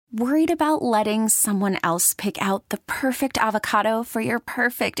Worried about letting someone else pick out the perfect avocado for your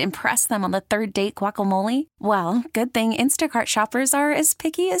perfect impress them on the third date guacamole? Well, good thing Instacart shoppers are as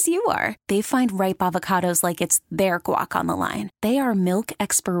picky as you are. They find ripe avocados like it's their guac on the line. They are milk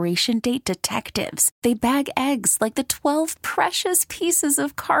expiration date detectives. They bag eggs like the 12 precious pieces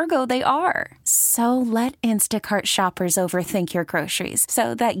of cargo they are. So let Instacart shoppers overthink your groceries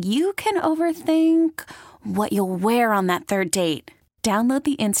so that you can overthink what you'll wear on that third date. Download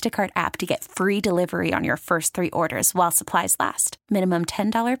the Instacart app to get free delivery on your first 3 orders while supplies last. Minimum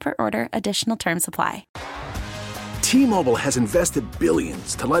 $10 per order. Additional terms apply. T-Mobile has invested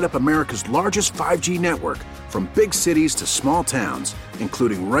billions to light up America's largest 5G network, from big cities to small towns,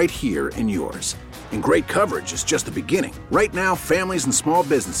 including right here in yours. And great coverage is just the beginning. Right now, families and small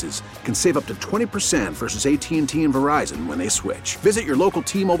businesses can save up to 20% versus AT&T and Verizon when they switch. Visit your local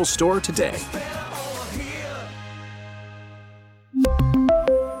T-Mobile store today.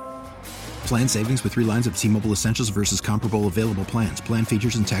 Plan savings with 3 lines of T-Mobile Essentials versus comparable available plans. Plan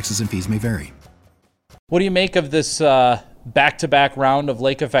features and taxes and fees may vary. What do you make of this back-to-back round of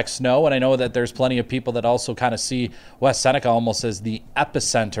lake effect snow? And I know that there's plenty of people that also kind of see West Seneca almost as the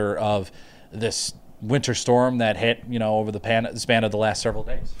epicenter of this winter storm that hit, over the span of the last several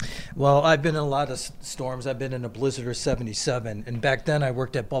days. Well, I've been in a lot of storms. I've been in a blizzard of 77, and back then I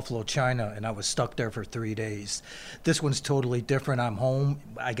worked at Buffalo, China, and I was stuck there for 3 days. This one's totally different. I'm home.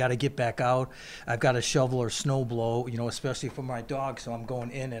 I got to get back out. I've got a shovel or snow blow, especially for my dog, so I'm going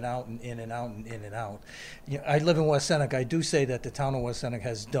in and out and in and out and in and out. I live in West Seneca. I do say that the town of West Seneca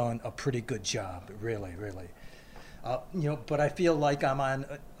has done a pretty good job, really, really. But I feel like I'm on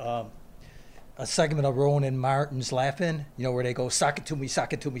a segment of Rowan and Martin's Laughing, where they go, sock it to me,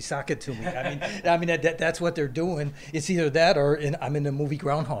 sock it to me, sock it to me. I mean that's what they're doing. It's either that or I'm in the movie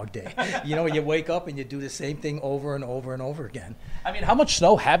Groundhog Day. You wake up and you do the same thing over and over and over again. I mean, how much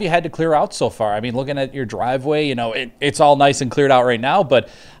snow have you had to clear out so far? I mean, looking at your driveway, it's all nice and cleared out right now, but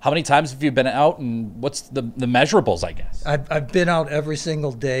how many times have you been out, and what's the measurables, I guess? I've been out every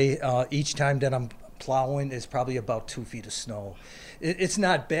single day. Each time that I'm plowing is probably about 2 feet of snow. It's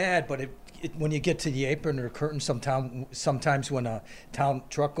not bad, but when you get to the apron or curtain, sometimes when a town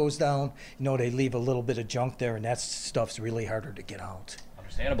truck goes down, they leave a little bit of junk there, and that stuff's really harder to get out.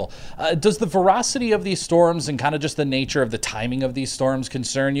 Understandable. Does the veracity of these storms and kind of just the nature of the timing of these storms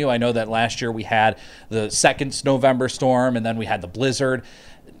concern you? I know that last year we had the second November storm, and then we had the blizzard.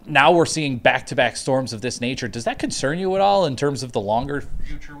 Now we're seeing back-to-back storms of this nature. Does that concern you at all in terms of the longer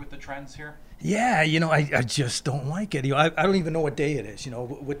future with the trends here? Yeah, I just don't like it. I don't even know what day it is.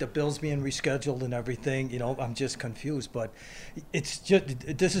 With the bills being rescheduled and everything, I'm just confused. But it's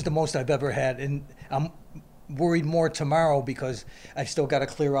just, this is the most I've ever had, and I'm worried more tomorrow because I've still got to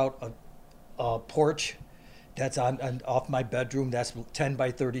clear out a porch that's off my bedroom. That's 10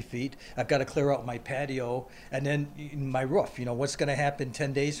 by 30 feet. I've got to clear out my patio, and then my roof. What's going to happen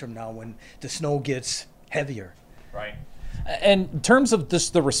 10 days from now when the snow gets heavier? Right. And in terms of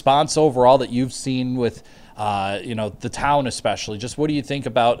just the response overall that you've seen with, the town especially, just what do you think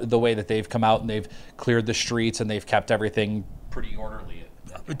about the way that they've come out and they've cleared the streets and they've kept everything pretty orderly?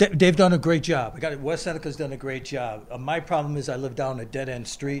 They've done a great job. West Seneca's done a great job. My problem is I live down a dead-end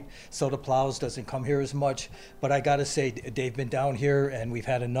street, so the plows doesn't come here as much. But I got to say, they've been down here, and we've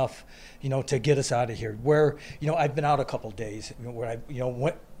had enough, to get us out of here. Where, I've been out a couple days, where I,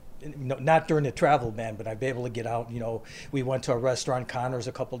 went. Not during the travel ban, but I've been able to get out. We went to a restaurant, Connor's,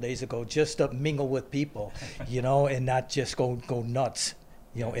 a couple days ago, just to mingle with people, and not just go nuts,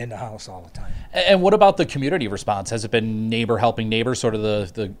 in the house all the time. And what about the community response? Has it been neighbor helping neighbor, sort of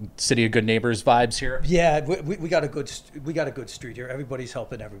the city of good neighbors vibes here? Yeah, we got a good street here. Everybody's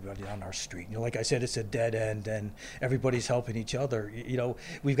helping everybody on our street. Like I said, it's a dead end, and everybody's helping each other.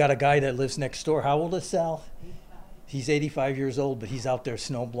 We've got a guy that lives next door. How old is Sal? He's 85 years old, but he's out there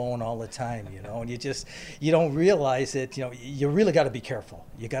snow blowing all the time, and you don't realize it. You really got to be careful.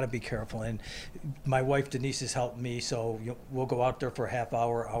 You got to be careful. And my wife Denise has helped me, so we'll go out there for a half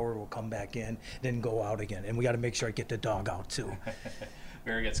hour, we'll come back in, then go out again. And we got to make sure I get the dog out too.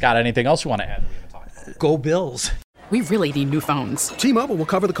 Very good. Scott, anything else you want to add that we haven't talked about? Go Bills. We really need new phones. T-Mobile will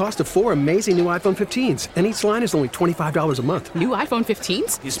cover the cost of 4 amazing new iPhone 15s, and each line is only $25 a month. New iPhone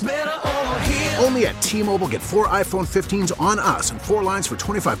 15s? It's better over here. Only at T-Mobile, get 4 iPhone 15s on us and 4 lines for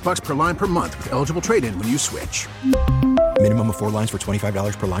 $25 per line per month with eligible trade-in when you switch. Minimum of 4 lines for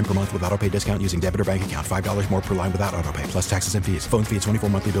 $25 per line per month with autopay discount using debit or bank account. $5 more per line without autopay, plus taxes and fees. Phone fee at 24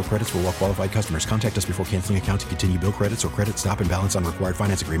 monthly bill credits for well-qualified customers. Contact us before canceling account to continue bill credits or credit stop and balance on required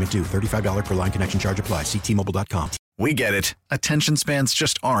finance agreement due. $35 per line connection charge applies. See T-Mobile.com. We get it. Attention spans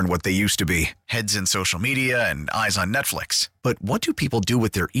just aren't what they used to be. Heads in social media and eyes on Netflix. But what do people do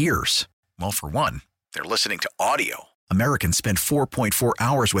with their ears? Well, for one, they're listening to audio. Americans spend 4.4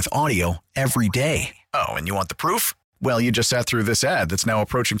 hours with audio every day. Oh, and you want the proof? Well, you just sat through this ad that's now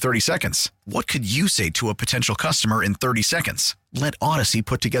approaching 30 seconds. What could you say to a potential customer in 30 seconds? Let Odyssey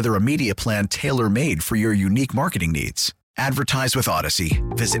put together a media plan tailor-made for your unique marketing needs. Advertise with Odyssey.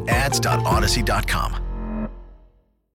 Visit ads.odyssey.com.